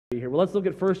Well, let's look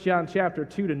at 1 John chapter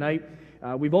 2 tonight.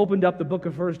 We've opened up the book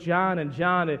of 1 John, and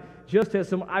John just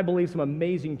has I believe, some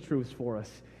amazing truths for us.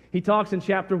 He talks in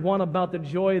chapter 1 about the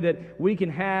joy that we can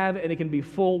have, and it can be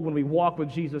full when we walk with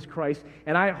Jesus Christ.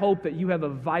 And I hope that you have a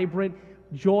vibrant,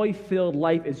 joy-filled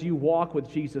life as you walk with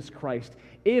Jesus Christ.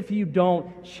 If you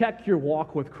don't, check your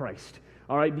walk with Christ.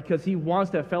 All right, because he wants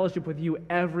to have fellowship with you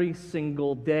every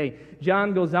single day.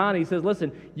 John goes on, he says,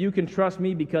 listen, you can trust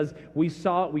me because we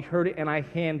saw it, we heard it, and I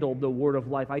handled the word of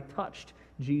life. I touched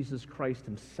Jesus Christ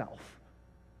himself.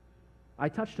 I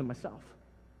touched him myself.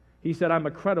 He said, I'm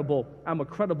a credible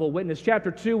witness. Chapter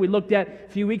 2, we looked at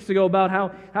a few weeks ago about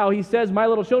how he says, my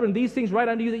little children, these things write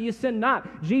unto you that you sin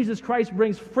not. Jesus Christ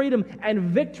brings freedom and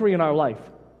victory in our life.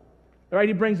 All right,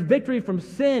 he brings victory from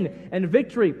sin and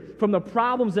victory from the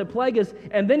problems that plague us.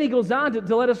 And then he goes on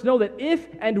to let us know that if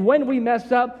and when we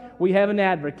mess up, we have an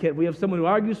advocate. We have someone who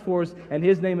argues for us, and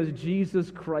his name is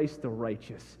Jesus Christ the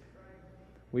righteous.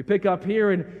 We pick up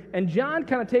here, and John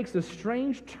kind of takes a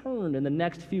strange turn in the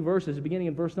next few verses, beginning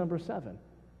in verse number 7.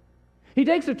 He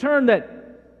takes a turn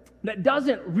that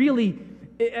doesn't really,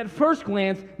 at first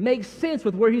glance, make sense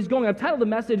with where he's going. I've titled the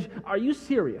message, Are You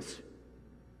Serious?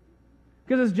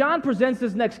 Because as John presents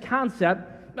this next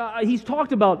concept, he's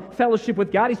talked about fellowship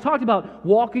with God. He's talked about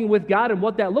walking with God and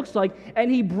what that looks like. And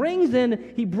he brings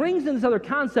in this other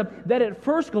concept that at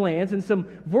first glance, and some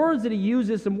words that he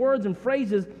uses, some words and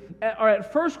phrases, are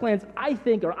at first glance, I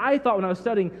thought when I was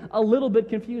studying, a little bit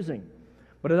confusing.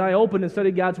 But as I opened and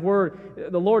studied God's Word,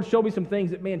 the Lord showed me some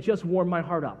things that, man, just warmed my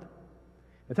heart up.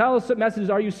 The title of the message is,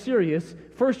 Are You Serious?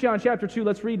 1 John chapter 2,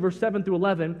 let's read verse 7 through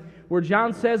 11, where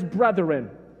John says, Brethren.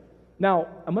 Now,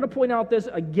 I'm going to point out this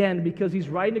again because he's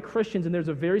writing to Christians, and there's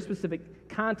a very specific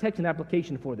context and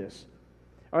application for this.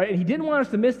 All right, and he didn't want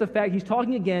us to miss the fact he's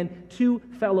talking again to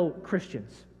fellow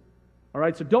Christians. All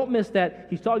right, so don't miss that.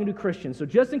 He's talking to Christians. So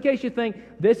just in case you think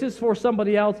this is for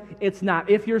somebody else, it's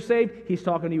not. If you're saved, he's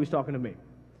talking to you, he's talking to me.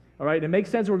 All right, and it makes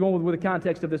sense we're going with the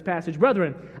context of this passage.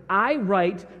 Brethren, I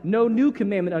write no new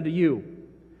commandment unto you,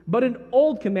 but an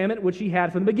old commandment which ye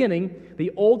had from the beginning.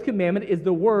 The old commandment is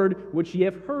the word which ye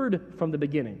have heard from the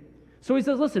beginning. So he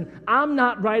says, listen, I'm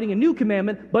not writing a new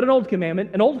commandment, but an old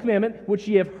commandment which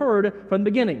ye have heard from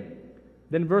the beginning.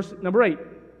 Then verse number 8,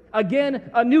 again,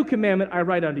 a new commandment I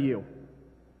write unto you.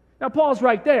 Now Paul's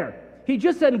right there. He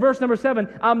just said in verse number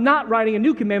 7, I'm not writing a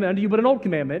new commandment unto you, but an old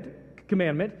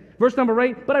commandment. Verse number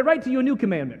 8, but I write to you a new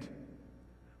commandment.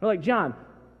 We're like, John,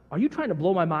 are you trying to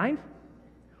blow my mind?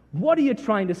 What are you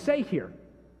trying to say here?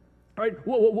 All right,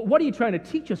 what are you trying to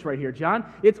teach us right here, John?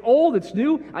 It's old, it's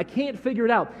new, I can't figure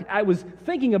it out. I was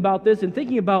thinking about this and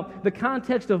thinking about the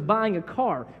context of buying a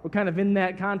car. We're kind of in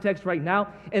that context right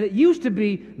now. And it used to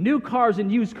be new cars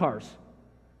and used cars,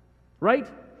 right?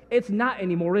 It's not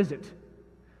anymore, is it?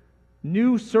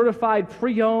 New, certified,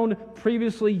 pre-owned,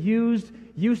 previously used,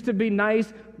 used to be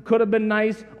nice, could have been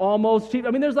nice, almost cheap.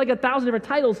 I mean, there's like 1,000 different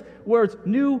titles where it's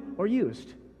new or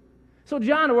used. So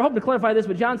John, we're hoping to clarify this,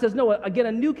 but John says, no, again,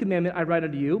 a new commandment I write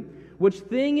unto you, which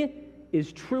thing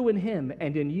is true in him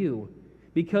and in you,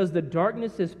 because the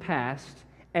darkness is past,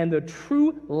 and the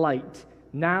true light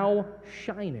now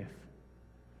shineth.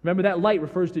 Remember, that light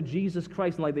refers to Jesus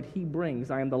Christ and light that he brings.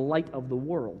 I am the light of the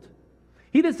world.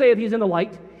 He that saith he is in the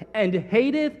light, and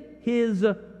hateth his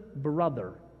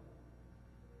brother,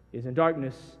 is in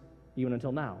darkness even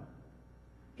until now.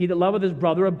 He that loveth his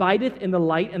brother abideth in the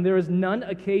light, and there is none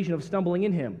occasion of stumbling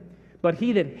in him. But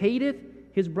he that hateth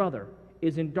his brother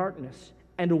is in darkness,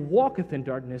 and walketh in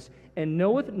darkness, and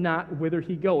knoweth not whither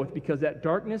he goeth, because that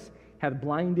darkness hath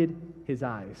blinded his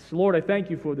eyes. Lord, I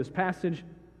thank you for this passage,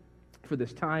 for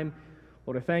this time.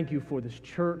 Lord, I thank you for this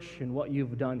church and what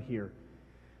you've done here.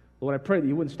 Lord, I pray that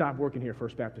you wouldn't stop working here at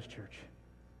First Baptist Church.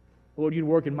 Lord, you'd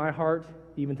work in my heart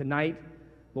even tonight.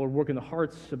 Lord, work in the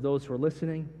hearts of those who are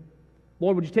listening.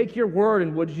 Lord, would you take your word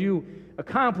and would you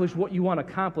accomplish what you want to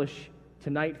accomplish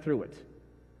tonight through it?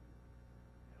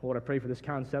 Lord, I pray for this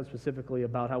concept specifically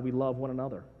about how we love one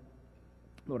another.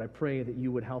 Lord, I pray that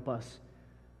you would help us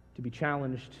to be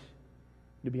challenged,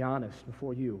 to be honest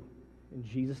before you. In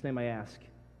Jesus' name I ask,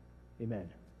 amen.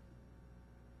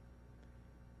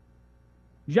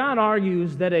 John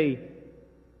argues that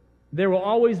there will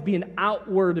always be an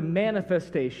outward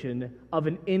manifestation of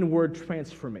an inward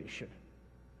transformation.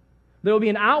 There will be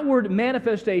an outward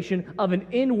manifestation of an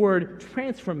inward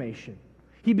transformation.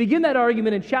 He began that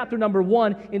argument in chapter number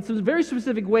 1 in some very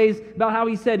specific ways about how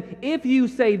he said, if you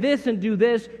say this and do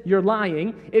this, you're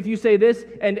lying. If you say this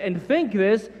and think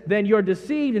this, then you're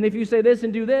deceived. And if you say this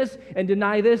and do this and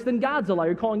deny this, then God's a liar.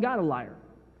 You're calling God a liar.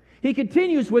 He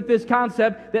continues with this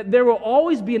concept that there will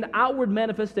always be an outward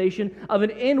manifestation of an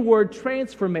inward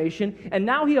transformation, and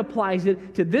now he applies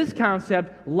it to this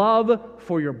concept, love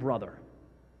for your brother.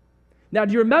 Now,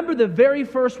 do you remember the very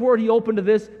first word he opened to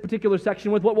this particular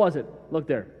section with? What was it? Look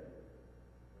there.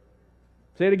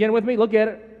 Say it again with me. Look at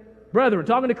it. Brethren,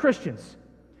 talking to Christians.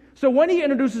 So when he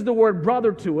introduces the word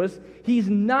brother to us, he's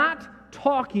not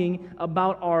talking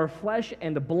about our flesh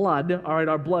and blood, all right,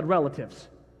 our blood relatives.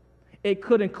 It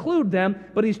could include them,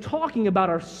 but he's talking about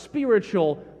our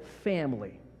spiritual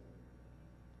family.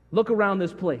 Look around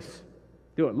this place.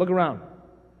 Do it. Look around.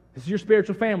 This is your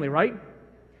spiritual family, right?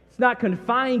 It's not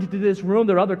confined to this room.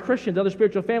 There are other Christians, other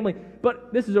spiritual family,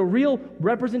 but this is a real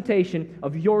representation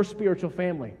of your spiritual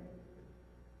family.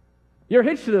 You're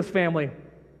hitched to this family,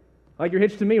 like you're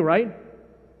hitched to me, right?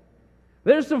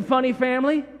 There's some funny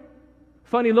family,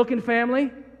 funny-looking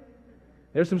family.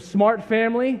 There's some smart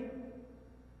family.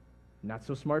 Not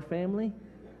so smart family.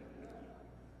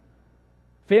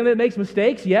 Family that makes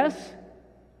mistakes, yes.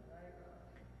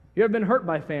 You ever been hurt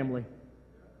by family?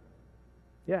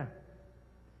 Yeah.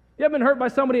 You ever been hurt by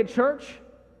somebody at church?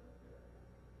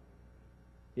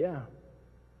 Yeah.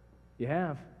 You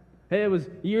have. Hey, it was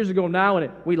years ago now,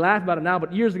 and we laugh about it now,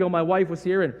 but years ago my wife was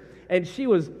here, and she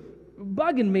was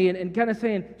bugging me and kind of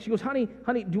saying, she goes, honey,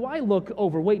 do I look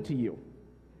overweight to you?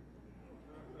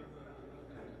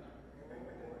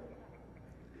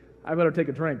 I better take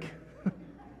a drink.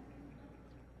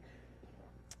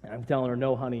 I'm telling her,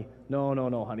 no, honey.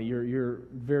 No, honey. You're a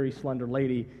very slender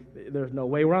lady. There's no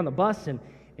way. We're on the bus, and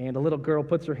a little girl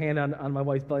puts her hand on my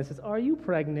wife's belly and says, are you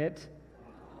pregnant?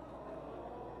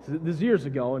 So this is years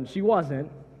ago, and she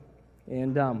wasn't.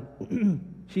 And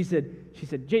she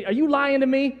said, Jay, are you lying to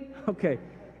me? Okay.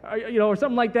 Or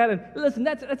something like that. And listen,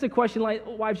 that's a question like,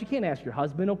 wives, you can't ask your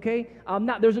husband, okay?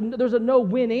 There's a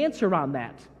no-win answer on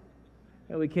that.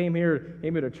 We came here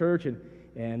to church,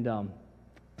 and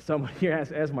somebody here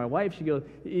asked my wife. He goes,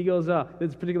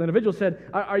 this particular individual said,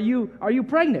 "Are you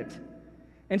pregnant?"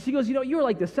 And she goes, you were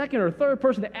like the second or third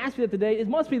person to ask me that today. It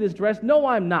must be this dress. No,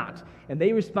 I'm not. And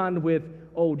they responded with,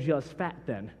 "Oh, just fat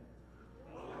then."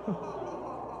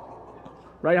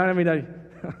 Right? I mean, there's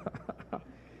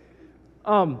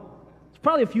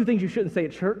probably a few things you shouldn't say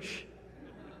at church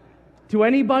to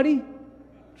anybody.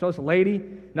 So this lady.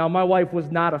 Now, my wife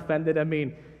was not offended. I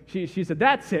mean, she said,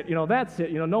 that's it, that's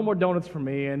it. No more donuts for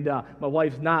me. And my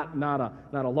wife's not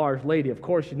a large lady. Of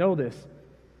course, you know this.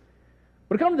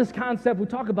 When it comes to this concept, we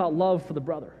talk about love for the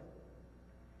brother.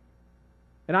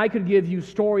 And I could give you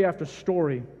story after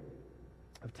story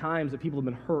of times that people have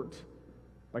been hurt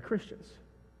by Christians.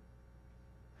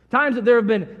 Times that there have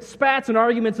been spats and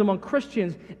arguments among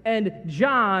Christians, and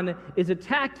John is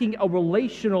attacking a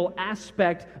relational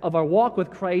aspect of our walk with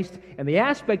Christ, and the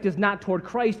aspect is not toward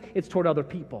Christ, it's toward other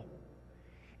people.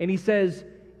 And he says,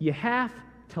 you have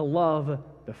to love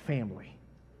the family.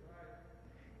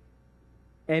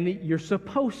 And you're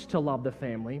supposed to love the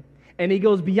family. And he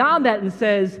goes beyond that and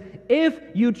says, if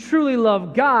you truly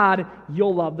love God,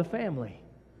 you'll love the family.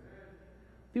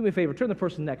 Do me a favor, turn to the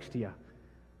person next to you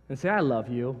and say, I love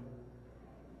you.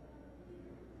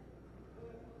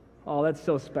 Oh, that's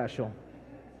so special.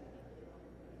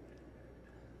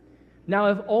 Now,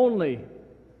 if only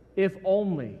it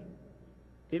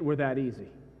were that easy.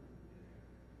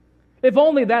 If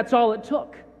only that's all it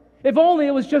took. If only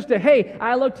it was just a, hey,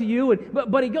 I look to you.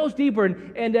 But he goes deeper,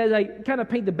 and as I kind of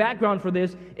paint the background for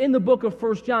this, in the book of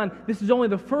 1 John, this is only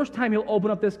the first time he'll open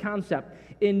up this concept.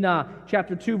 In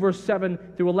chapter 2, verse 7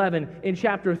 through 11. In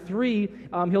chapter 3,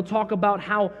 he'll talk about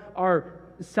how our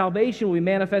salvation will be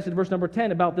manifested, verse number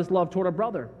 10, about this love toward our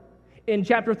brother. In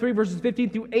chapter 3, verses 15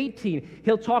 through 18,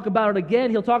 he'll talk about it again.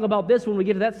 He'll talk about this when we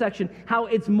get to that section, how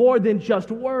it's more than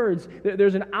just words.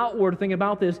 There's an outward thing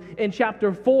about this. In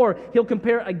chapter 4, he'll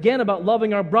compare again about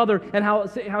loving our brother and how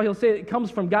he'll say it comes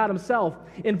from God himself.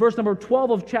 In verse number 12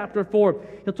 of chapter 4,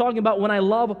 he'll talk about when I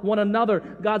love one another,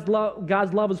 God's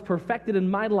love is perfected in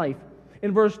my life.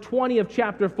 In verse 20 of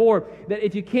chapter 4, that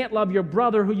if you can't love your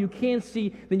brother who you can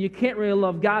see, then you can't really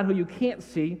love God who you can't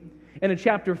see. And in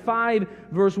chapter 5,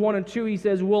 verse 1 and 2, he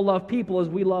says, we'll love people as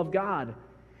we love God.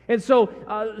 And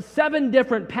so 7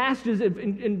 different passages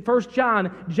in 1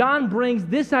 John, John brings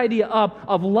this idea up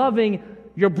of loving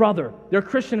your brother, their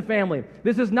Christian family.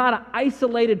 This is not an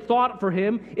isolated thought for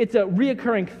him. It's a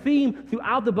reoccurring theme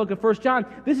throughout the book of 1 John.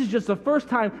 This is just the first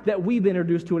time that we've been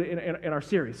introduced to it in our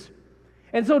series.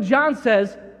 And so John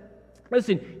says,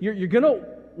 listen, you're going to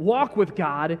walk with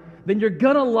God, then you're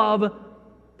going to love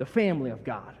the family of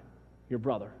God. Your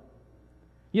brother.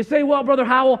 You say, well, Brother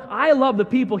Howell, I love the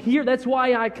people here. That's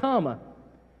why I come.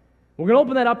 We're going to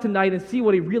open that up tonight and see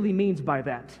what he really means by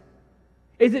that.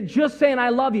 Is it just saying I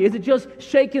love you? Is it just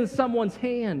shaking someone's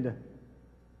hand?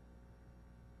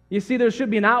 You see, there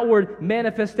should be an outward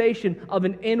manifestation of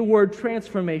an inward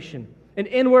transformation. An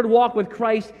inward walk with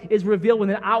Christ is revealed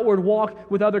with an outward walk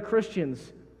with other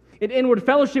Christians. An inward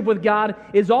fellowship with God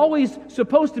is always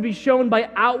supposed to be shown by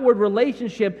outward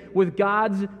relationship with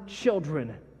God's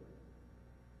children.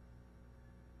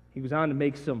 He goes on to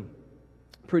make some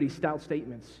pretty stout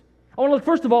statements. I want to look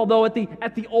first of all, though, at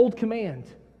the old command.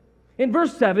 In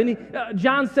verse 7,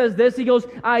 John says this. He goes,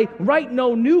 I write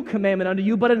no new commandment unto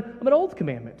you, but an old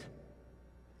commandment.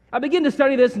 I begin to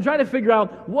study this and try to figure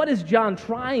out, what is John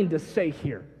trying to say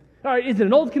here? All right, is it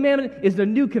an old commandment? Is it a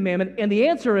new commandment? And the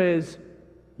answer is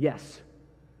yes.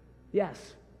 Yes.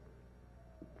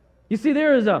 You see,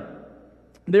 there is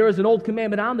an old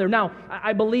commandment on there. Now,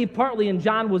 I believe partly in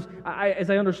John was, as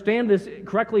I understand this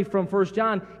correctly from 1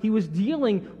 John, he was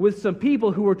dealing with some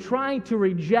people who were trying to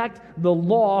reject the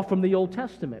law from the Old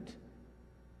Testament.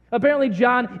 Apparently,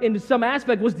 John, in some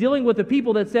aspect, was dealing with the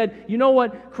people that said, you know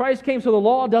what, Christ came so the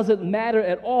law doesn't matter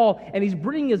at all, and he's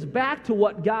bringing us back to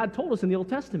what God told us in the Old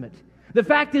Testament. The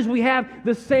fact is, we have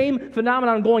the same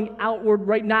phenomenon going outward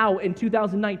right now in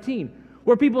 2019.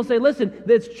 Where people say, listen,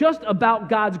 it's just about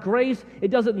God's grace.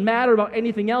 It doesn't matter about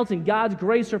anything else, and God's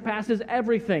grace surpasses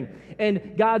everything.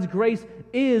 And God's grace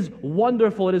is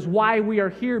wonderful. It is why we are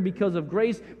here, because of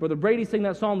grace. Brother Brady sang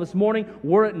that song this morning,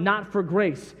 were it not for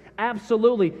grace.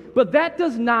 Absolutely. But that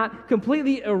does not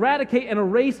completely eradicate and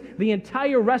erase the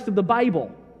entire rest of the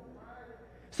Bible.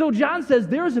 So John says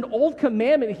there's an old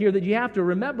commandment here that you have to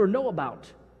remember, know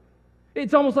about.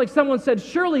 It's almost like someone said,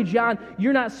 surely, John,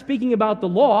 you're not speaking about the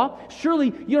law.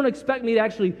 Surely you don't expect me to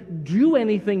actually do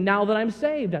anything now that I'm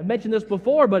saved. I've mentioned this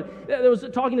before, but I was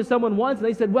talking to someone once, and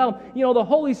they said, well, you know, the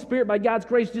Holy Spirit, by God's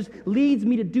grace, just leads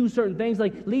me to do certain things,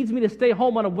 like leads me to stay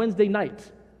home on a Wednesday night.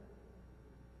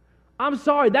 I'm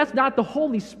sorry, that's not the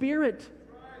Holy Spirit.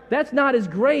 That's not His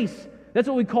grace. That's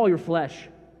what we call your flesh.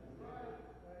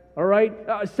 All right?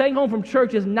 Staying home from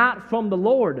church is not from the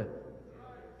Lord,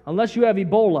 unless you have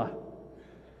Ebola.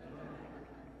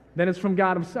 Then it's from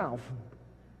God Himself.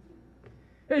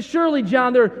 Surely,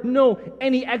 John, there aren't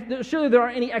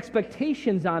any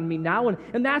expectations on me now,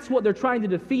 and that's what they're trying to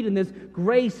defeat in this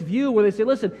grace view, where they say,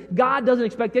 listen, God doesn't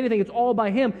expect anything, it's all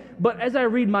by Him. But as I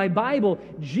read my Bible,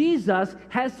 Jesus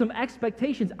has some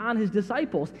expectations on His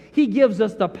disciples. He gives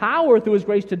us the power through His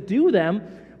grace to do them,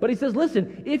 but He says,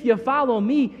 listen, if you follow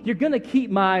me, you're going to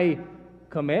keep my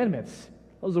commandments.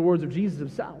 Those are the words of Jesus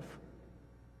Himself.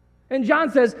 And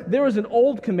John says, there is an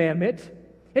old commandment.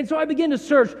 And so I begin to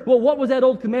search, well, what was that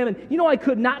old commandment? You know, I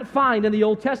could not find in the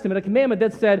Old Testament a commandment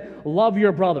that said, love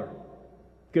your brother.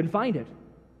 Couldn't find it.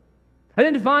 I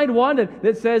didn't find one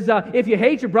that says, if you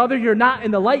hate your brother, you're not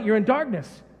in the light, you're in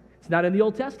darkness. It's not in the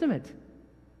Old Testament.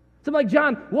 So I'm like,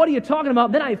 John, what are you talking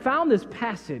about? Then I found this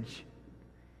passage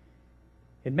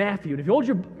in Matthew. And if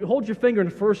you hold your finger in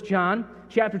 1 John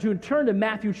chapter 2 and turn to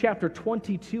Matthew chapter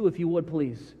 22, if you would,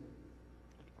 please.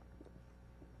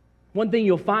 One thing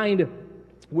you'll find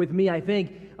with me, I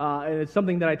think, and it's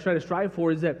something that I try to strive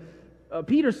for, is that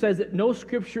Peter says that no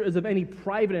Scripture is of any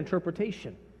private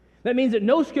interpretation. That means that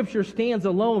no Scripture stands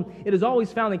alone. It is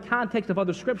always found in context of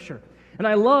other Scripture. And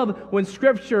I love when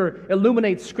Scripture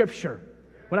illuminates Scripture.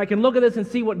 When I can look at this and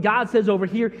see what God says over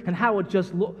here and how it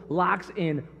just locks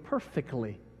in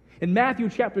perfectly. In Matthew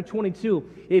chapter 22,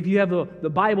 if you have the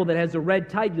Bible that has the red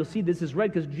type, you'll see this is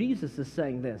red because Jesus is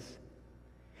saying this.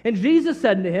 And Jesus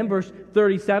said unto him, verse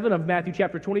 37 of Matthew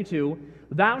chapter 22,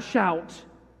 Thou shalt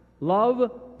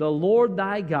love the Lord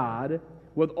thy God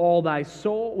with all thy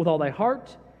soul, with all thy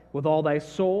heart, with all thy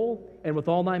soul, and with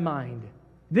all thy mind.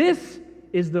 This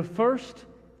is the first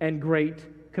and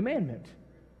great commandment.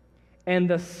 And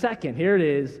the second, here it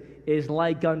is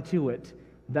like unto it.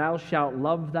 Thou shalt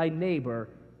love thy neighbor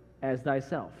as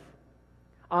thyself.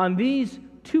 On these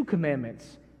two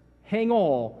commandments hang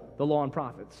all the law and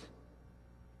prophets.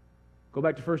 Go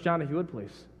back to 1 John if you would,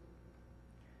 please.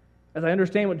 As I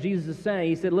understand what Jesus is saying,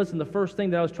 He said, listen, the first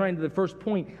point I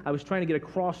was trying to get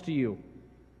across to you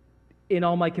in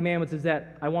all my commandments is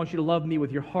that I want you to love me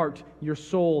with your heart, your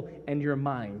soul, and your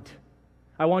mind.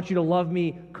 I want you to love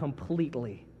me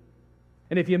completely.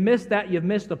 And if you miss that, you've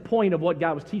missed the point of what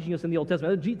God was teaching us in the Old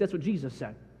Testament. That's what Jesus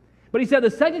said. But He said the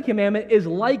second commandment is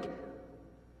like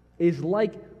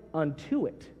unto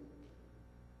it.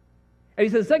 And He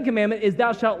said the second commandment is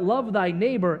thou shalt love thy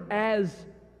neighbor as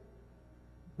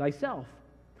thyself.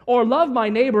 Or love my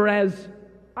neighbor as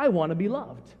I want to be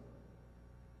loved.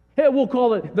 Hey, we'll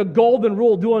call it the golden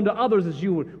rule, do unto others as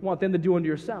you would want them to do unto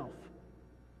yourself.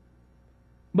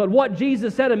 But what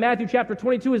Jesus said in Matthew chapter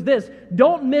 22 is this: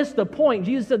 don't miss the point.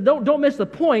 Jesus said, don't miss the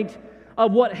point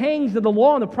of what hangs in the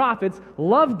law and the prophets.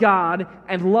 Love God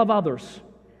and love others.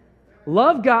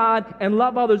 Love God and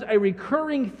love others, a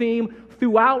recurring theme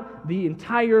throughout the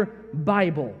entire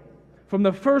Bible. From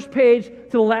the first page to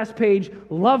the last page,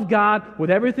 love God with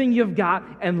everything you've got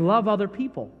and love other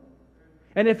people.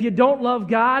 And if you don't love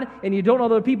God and you don't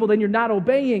love other people, then you're not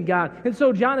obeying God. And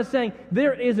so John is saying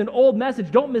there is an old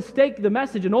message. Don't mistake the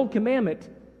message, an old commandment.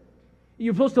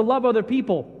 You're supposed to love other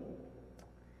people.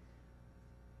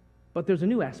 But there's a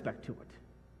new aspect to it.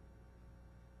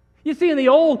 You see, in the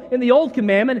old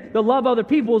commandment, the love other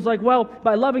people is like, well,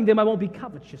 by loving them, I won't be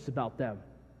covetous about them.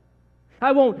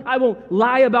 I won't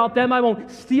lie about them. I won't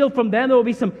steal from them. There will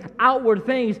be some outward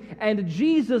things. And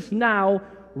Jesus now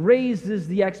raises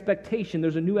the expectation.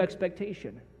 There's a new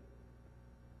expectation.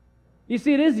 You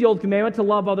see, it is the old commandment to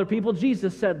love other people.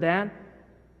 Jesus said that.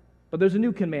 But there's a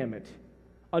new commandment,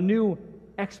 a new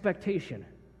expectation,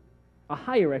 a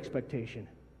higher expectation.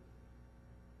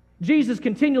 Jesus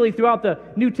continually throughout the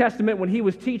New Testament when he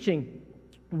was teaching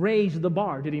raised the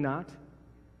bar, did he not?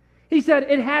 He said,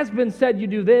 it has been said you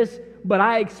do this, but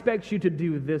I expect you to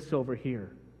do this over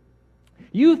here.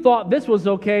 You thought this was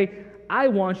okay, I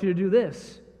want you to do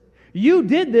this. You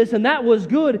did this and that was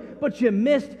good, but you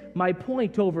missed my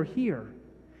point over here.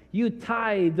 You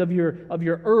tithed of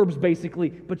your herbs basically,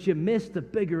 but you missed the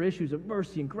bigger issues of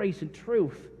mercy and grace and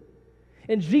truth.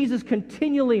 And Jesus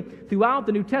continually throughout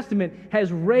the New Testament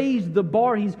has raised the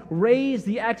bar. He's raised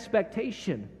the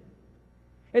expectation.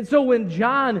 And so when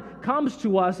John comes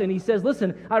to us and he says,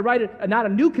 listen, I write not a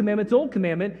new commandment, it's an old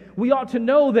commandment, we ought to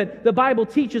know that the Bible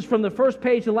teaches from the first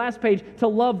page to the last page to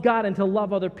love God and to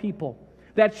love other people.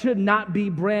 That should not be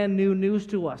brand new news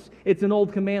to us. It's an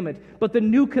old commandment. But the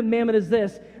new commandment is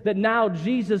this, that now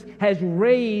Jesus has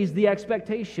raised the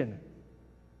expectation.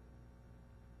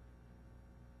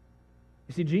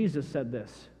 You see, Jesus said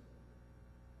this.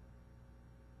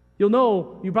 You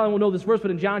probably won't know this verse,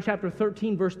 but in John chapter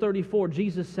 13, verse 34,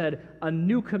 Jesus said, a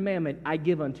new commandment I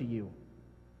give unto you.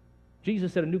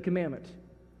 Jesus said a new commandment,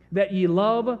 that ye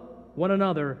love one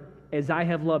another as I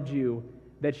have loved you,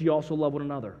 that ye also love one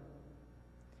another.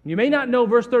 You may not know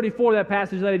verse 34, that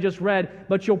passage that I just read,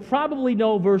 but you'll probably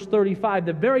know verse 35,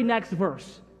 the very next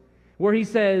verse, where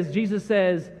Jesus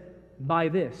says, by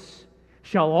this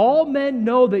shall all men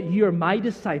know that ye are my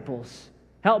disciples.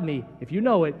 Help me, if you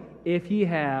know it, if ye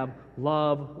have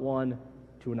love one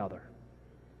to another.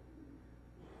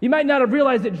 You might not have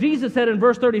realized that Jesus said in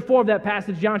verse 34 of that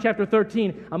passage, John chapter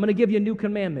 13, I'm going to give you a new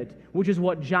commandment, which is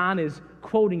what John is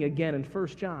quoting again in 1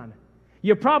 John.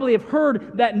 You probably have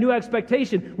heard that new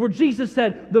expectation where Jesus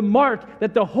said, the mark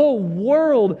that the whole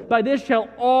world, by this shall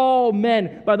all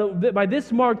men, by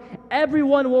this mark,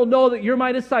 everyone will know that you're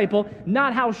my disciple,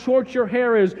 not how short your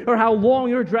hair is or how long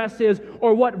your dress is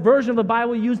or what version of the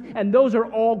Bible you use, and those are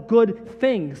all good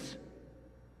things.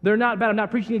 They're not bad. I'm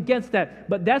not preaching against that,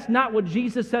 but that's not what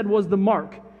Jesus said was the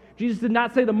mark. Jesus did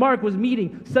not say the mark was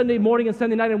meeting Sunday morning and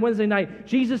Sunday night and Wednesday night.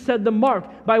 Jesus said the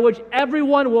mark by which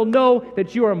everyone will know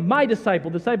that you are my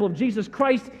disciple of Jesus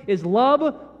Christ, is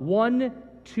love one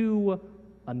to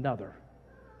another.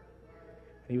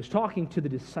 And he was talking to the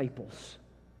disciples.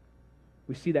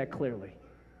 We see that clearly.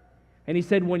 And he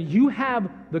said, when you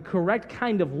have the correct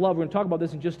kind of love, we're going to talk about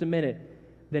this in just a minute,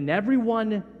 then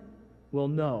everyone will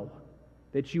know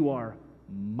that you are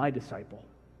my disciple.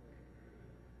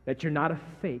 That you're not a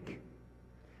fake,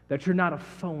 that you're not a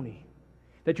phony,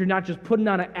 that you're not just putting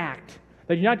on an act,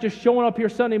 that you're not just showing up here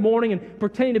Sunday morning and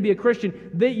pretending to be a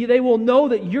Christian. They will know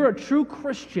that you're a true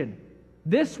Christian.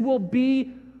 This will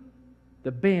be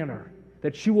the banner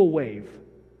that you will wave.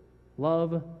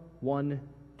 Love one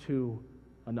to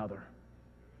another.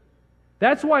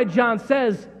 That's why John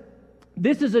says,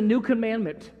 this is a new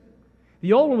commandment.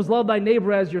 The old one was love thy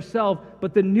neighbor as yourself,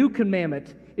 but the new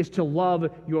commandment is to love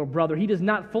your brother. He does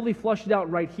not fully flush it out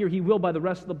right here. He will by the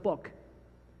rest of the book.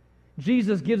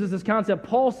 Jesus gives us this concept.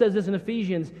 Paul says this in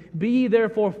Ephesians, be ye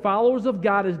therefore followers of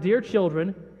God as dear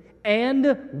children,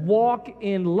 and walk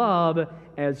in love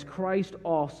as Christ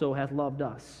also hath loved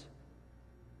us,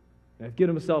 and hath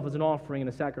given himself as an offering and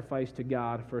a sacrifice to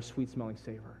God for a sweet-smelling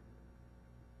savor.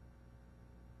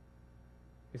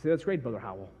 You say, that's great, Brother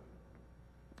Howell.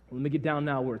 Let me get down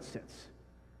now where it sits.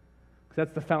 Because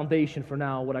that's the foundation for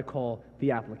now what I call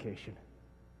the application.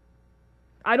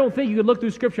 I don't think you could look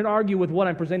through Scripture and argue with what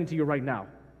I'm presenting to you right now.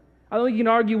 I don't think you can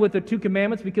argue with the two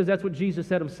commandments because that's what Jesus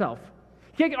said himself.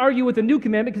 You can't argue with the new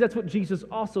commandment because that's what Jesus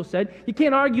also said. You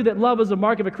can't argue that love is a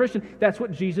mark of a Christian. That's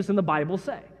what Jesus and the Bible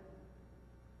say.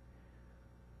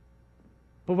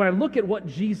 But when I look at what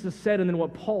Jesus said and then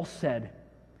what Paul said,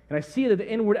 And I see that the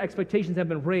inward expectations have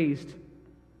been raised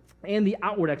and the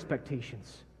outward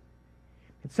expectations.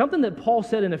 It's something that Paul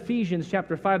said in Ephesians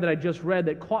chapter 5 that I just read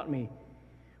that caught me,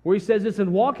 where he says this,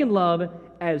 and walk in love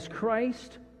as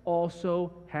Christ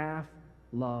also hath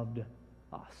loved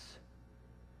us.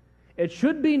 It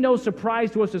should be no surprise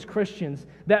to us as Christians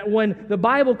that when the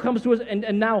Bible comes to us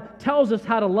and now tells us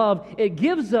how to love, it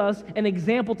gives us an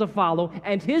example to follow,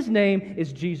 and his name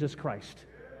is Jesus Christ.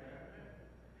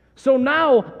 So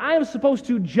now I am supposed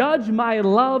to judge my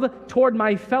love toward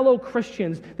my fellow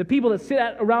Christians, the people that sit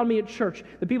around me at church,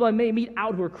 the people I may meet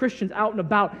out who are Christians out and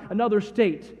about, another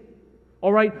state,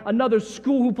 all right, another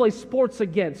school who play sports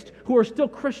against, who are still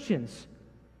Christians.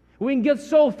 We can get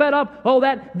so fed up,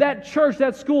 that church,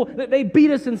 that school, that they beat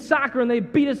us in soccer and they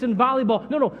beat us in volleyball.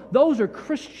 No, those are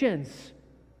Christians.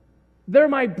 They're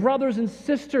my brothers and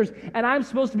sisters, and I'm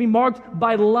supposed to be marked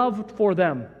by love for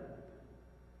them.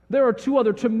 There are two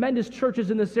other tremendous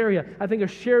churches in this area. I think of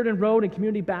Sheridan Road and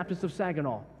Community Baptist of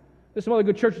Saginaw. There's some other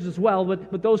good churches as well,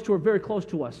 but those two are very close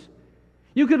to us.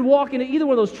 You could walk into either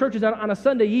one of those churches on a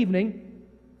Sunday evening,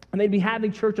 and they'd be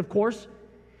having church, of course,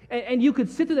 and you could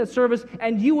sit through that service,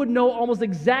 and you would know almost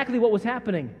exactly what was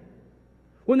happening.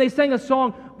 When they sang a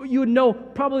song, you would know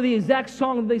probably the exact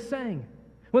song that they sang.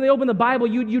 When they opened the Bible,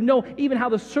 you'd know even how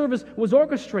the service was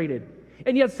orchestrated.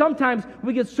 And yet sometimes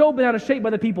we get so bent out of shape by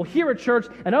the people here at church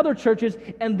and other churches,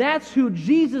 and that's who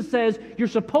Jesus says you're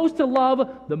supposed to love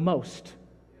the most.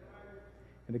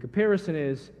 And the comparison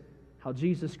is how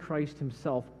Jesus Christ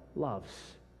himself loves.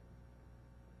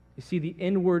 You see, the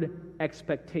inward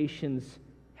expectations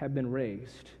have been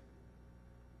raised.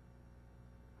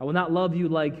 I will not love you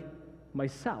like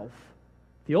myself.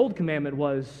 The old commandment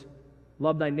was,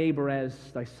 love thy neighbor as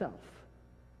thyself.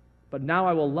 But now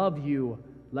I will love you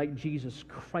like Jesus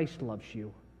Christ loves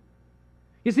you.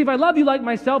 You see, if I love you like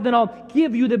myself, then I'll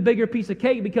give you the bigger piece of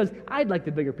cake because I'd like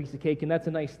the bigger piece of cake, and that's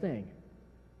a nice thing.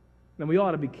 And we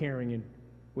ought to be caring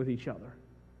with each other.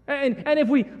 And if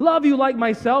we love you like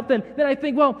myself, then I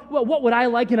think, well, what would I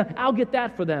like? And I'll get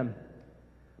that for them.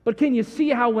 But can you see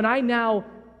how when I now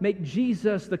make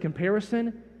Jesus the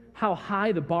comparison, how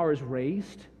high the bar is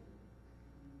raised?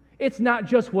 It's not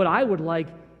just what I would like,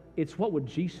 it's what would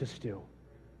Jesus do?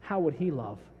 How would he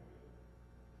love?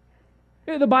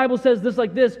 The Bible says this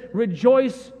like this,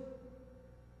 rejoice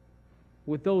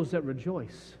with those that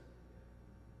rejoice.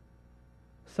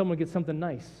 Someone gets something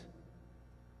nice.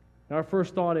 And our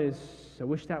first thought is, I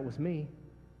wish that was me.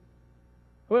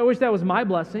 I wish that was my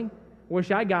blessing. I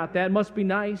wish I got that. It must be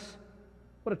nice.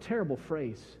 What a terrible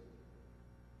phrase.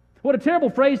 What a terrible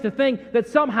phrase to think that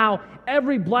somehow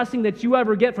every blessing that you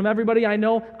ever get from everybody I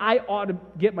know, I ought to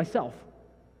get myself.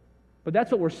 But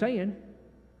that's what we're saying.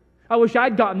 I wish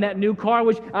I'd gotten that new car. I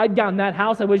wish I'd gotten that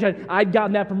house. I wish I'd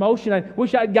gotten that promotion. I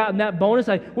wish I'd gotten that bonus.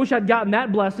 I wish I'd gotten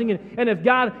that blessing. And if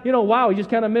God, wow, he just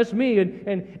kind of missed me.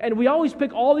 And we always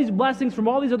pick all these blessings from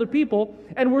all these other people,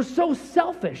 and we're so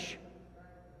selfish.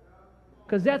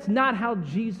 Because that's not how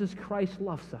Jesus Christ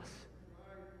loves us.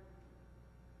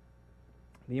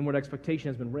 The inward expectation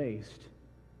has been raised,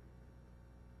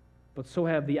 but so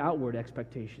have the outward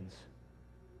expectations.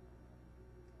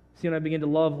 See, when I begin to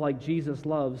love like Jesus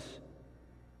loves,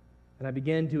 and I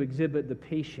begin to exhibit the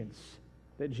patience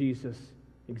that Jesus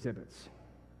exhibits.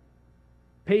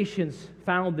 Patience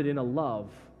founded in a love,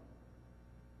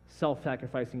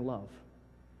 self-sacrificing love.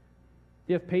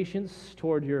 Do you have patience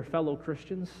toward your fellow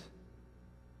Christians?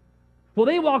 Well,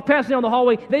 they walked past me down the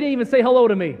hallway, they didn't even say hello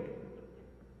to me.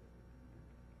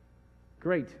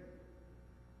 Great.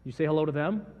 You say hello to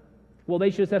them? Well, they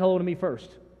should have said hello to me first.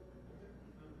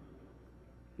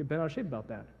 You're bent out of shape about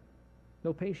that.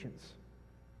 No patience.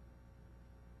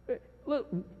 Look,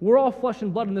 we're all flesh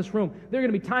and blood in this room. There are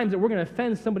going to be times that we're going to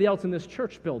offend somebody else in this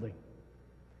church building.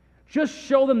 Just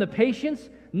show them the patience,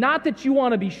 not that you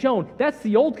want to be shown. That's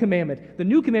the old commandment. The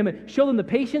new commandment, show them the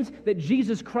patience that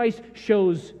Jesus Christ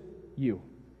shows you.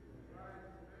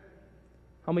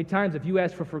 How many times have you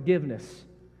asked for forgiveness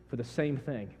for the same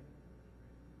thing?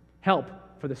 Help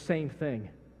for the same thing.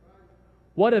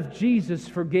 What if Jesus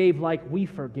forgave like we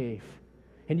forgave?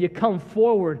 And you come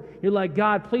forward, you're like,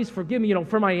 God, please forgive me,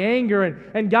 for my anger,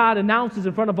 and God announces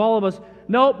in front of all of us,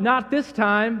 nope, not this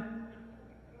time.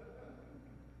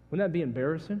 Wouldn't that be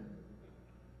embarrassing?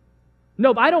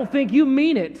 Nope, I don't think you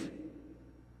mean it.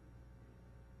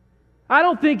 I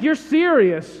don't think you're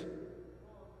serious.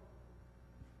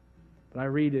 But I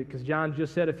read it because John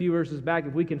just said a few verses back,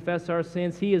 if we confess our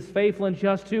sins, he is faithful and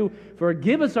just to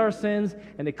forgive us our sins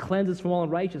and to cleanse us from all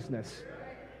unrighteousness.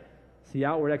 See,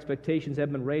 outward expectations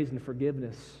have been raised in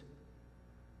forgiveness.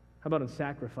 How about in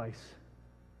sacrifice?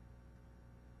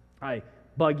 I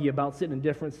buggy about sitting in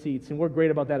different seats, and we're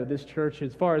great about that at this church.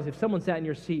 As far as if someone sat in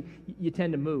your seat, you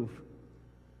tend to move.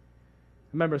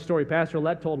 I remember a story Pastor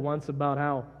Lett told once about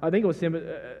how, I think it was him,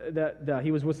 that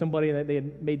he was with somebody and that they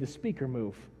had made the speaker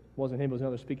move. It wasn't him, it was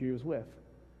another speaker he was with.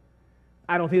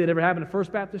 I don't think that ever happened at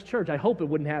First Baptist Church. I hope it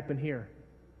wouldn't happen here.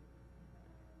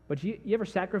 But you ever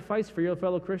sacrifice for your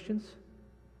fellow Christians?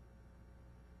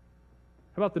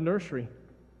 How about the nursery?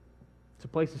 It's a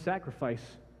place of sacrifice.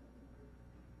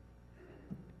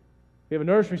 We have a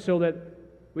nursery so that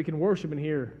we can worship in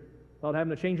here without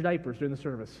having to change diapers during the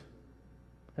service.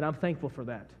 And I'm thankful for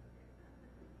that.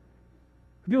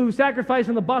 People who sacrifice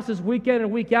on the buses week in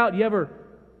and week out, you ever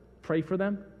pray for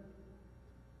them?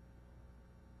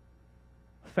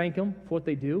 Thank them for what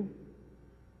they do?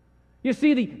 You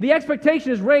see, the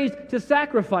expectation is raised to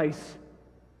sacrifice.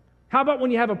 How about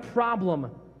when you have a problem?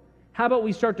 How about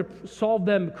we start to solve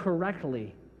them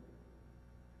correctly?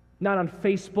 Not on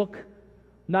Facebook,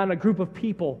 not in a group of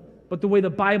people, but the way the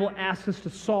Bible asks us to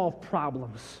solve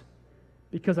problems.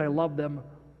 Because I love them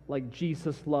like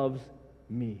Jesus loves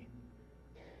me.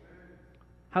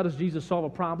 How does Jesus solve a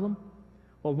problem?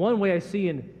 Well, one way I see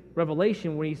in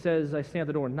Revelation when he says, I stand at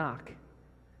the door and knock.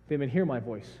 If they may hear my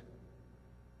voice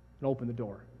and open the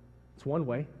door. It's one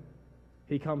way.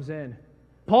 He comes in.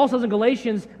 Paul says in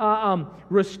Galatians,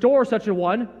 restore such a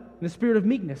one in the spirit of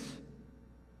meekness.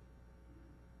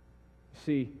 You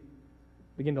see,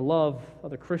 begin to love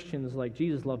other Christians like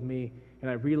Jesus loved me, and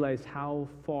I realize how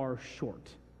far short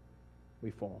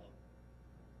we fall.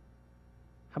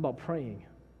 How about praying?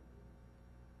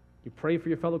 You pray for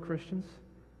your fellow Christians?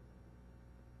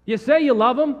 You say you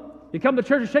love them. You come to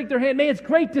church and shake their hand. Man, it's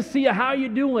great to see you. How are you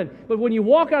doing? But when you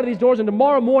walk out of these doors and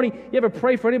tomorrow morning, you ever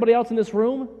pray for anybody else in this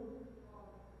room?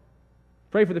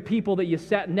 Pray for the people that you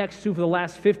sat next to for the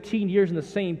last 15 years in the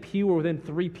same pew or within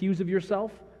 3 pews of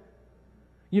yourself.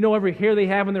 You know every hair they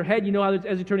have in their head. You know as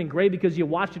they're turning gray because you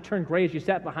watched it turn gray as you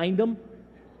sat behind them.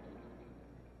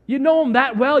 You know them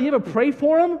that well. You ever pray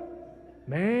for them?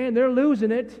 Man, they're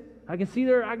losing it. I can see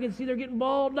they're getting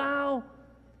bald now.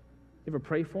 You ever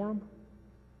pray for them?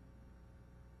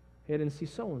 Hey, I didn't see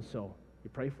so-and-so. You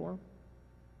pray for them?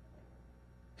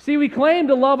 See, we claim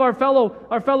to love our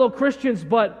fellow Christians,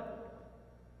 but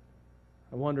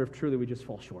I wonder if truly we just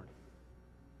fall short.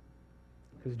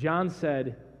 Because John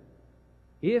said,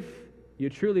 if you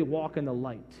truly walk in the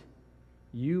light,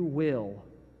 you will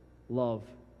love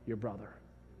your brother.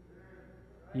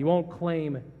 You won't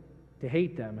claim to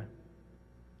hate them.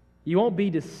 You won't be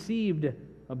deceived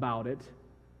about it.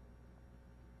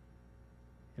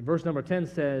 And verse number 10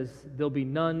 says, there'll be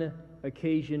none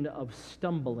occasion of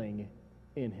stumbling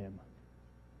in him.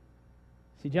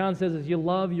 See, John says, as you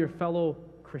love your fellow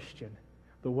Christian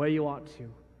the way you ought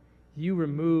to, you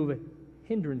remove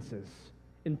hindrances.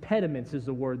 Impediments is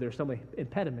the word there, some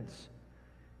impediments.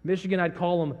 Michigan, I'd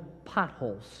call them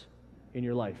potholes in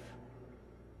your life.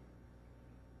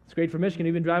 It's great for Michigan.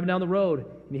 You've been driving down the road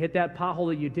and you hit that pothole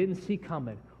that you didn't see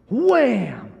coming.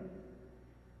 Wham!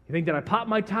 You think that I popped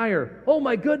my tire. Oh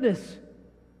my goodness!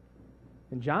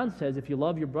 And John says if you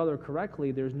love your brother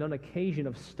correctly, there's none occasion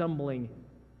of stumbling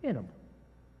in him.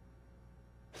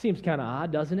 Seems kind of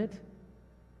odd, doesn't it?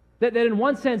 That in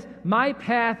one sense, my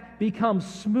path becomes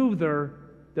smoother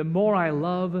the more I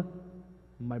love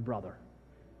my brother.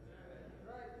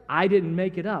 I didn't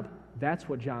make it up. That's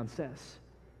what John says.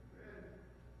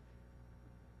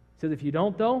 He says if you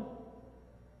don't, though,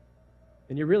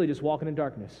 then you're really just walking in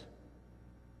darkness.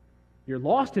 You're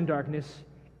lost in darkness,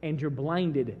 and you're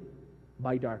blinded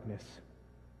by darkness.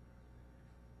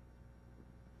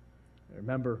 I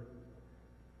remember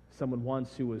someone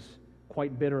once who was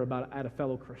quite bitter at a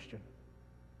fellow Christian.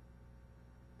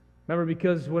 Remember,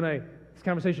 because when this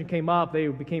conversation came up, they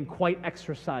became quite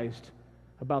exercised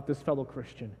about this fellow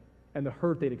Christian and the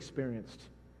hurt they'd experienced.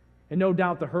 And no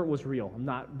doubt the hurt was real. I'm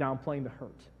not downplaying the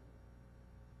hurt.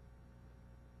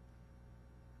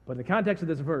 But in the context of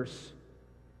this verse,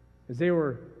 as they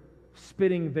were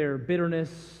spitting their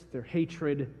bitterness, their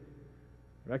hatred,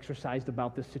 or exercised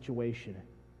about this situation,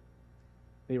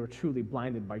 they were truly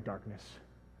blinded by darkness.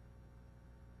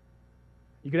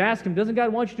 You could ask them, doesn't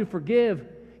God want you to forgive?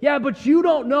 Yeah, but you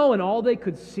don't know, and all they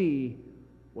could see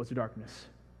was the darkness.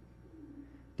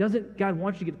 Doesn't God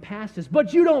want you to get past this?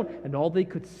 But you don't, and all they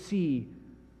could see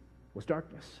was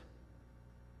darkness.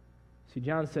 See,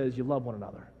 John says you love one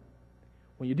another.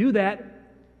 When you do that,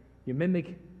 you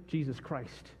mimic Jesus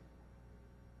Christ.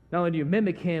 Not only do you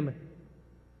mimic him,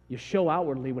 you show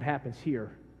outwardly what happens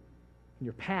here. And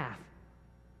your path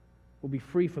will be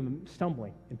free from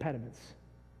stumbling, impediments.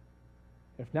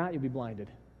 If not, you'll be blinded.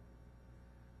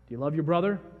 Do you love your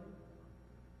brother?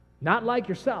 Not like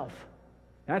yourself.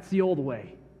 That's the old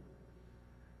way.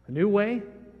 The new way,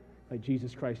 like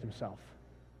Jesus Christ himself.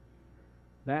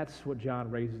 That's what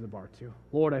John raises the bar to.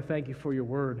 Lord, I thank you for your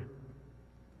word.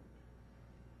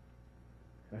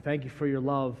 I thank you for your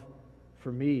love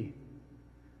for me,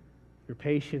 your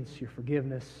patience, your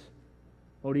forgiveness,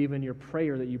 Lord, even your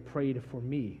prayer that you prayed for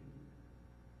me.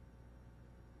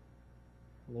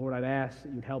 Lord, I'd ask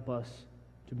that you'd help us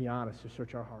to be honest, to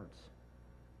search our hearts.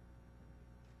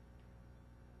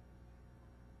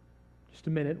 Just a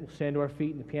minute, we'll stand to our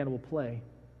feet and the piano will play.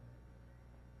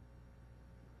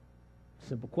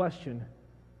 Simple question.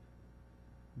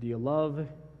 Do you love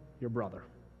your brother?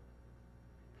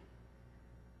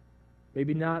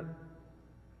 Maybe not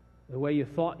the way you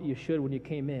thought you should when you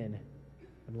came in.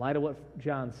 In light of what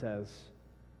John says,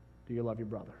 do you love your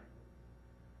brother?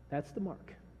 That's the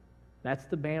mark. That's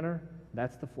the banner.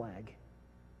 That's the flag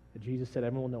that Jesus said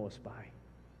everyone will know us by.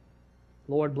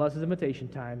 Lord, bless this invitation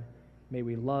time. May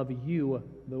we love you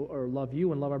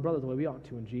and love our brothers the way we ought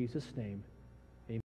to. In Jesus' name.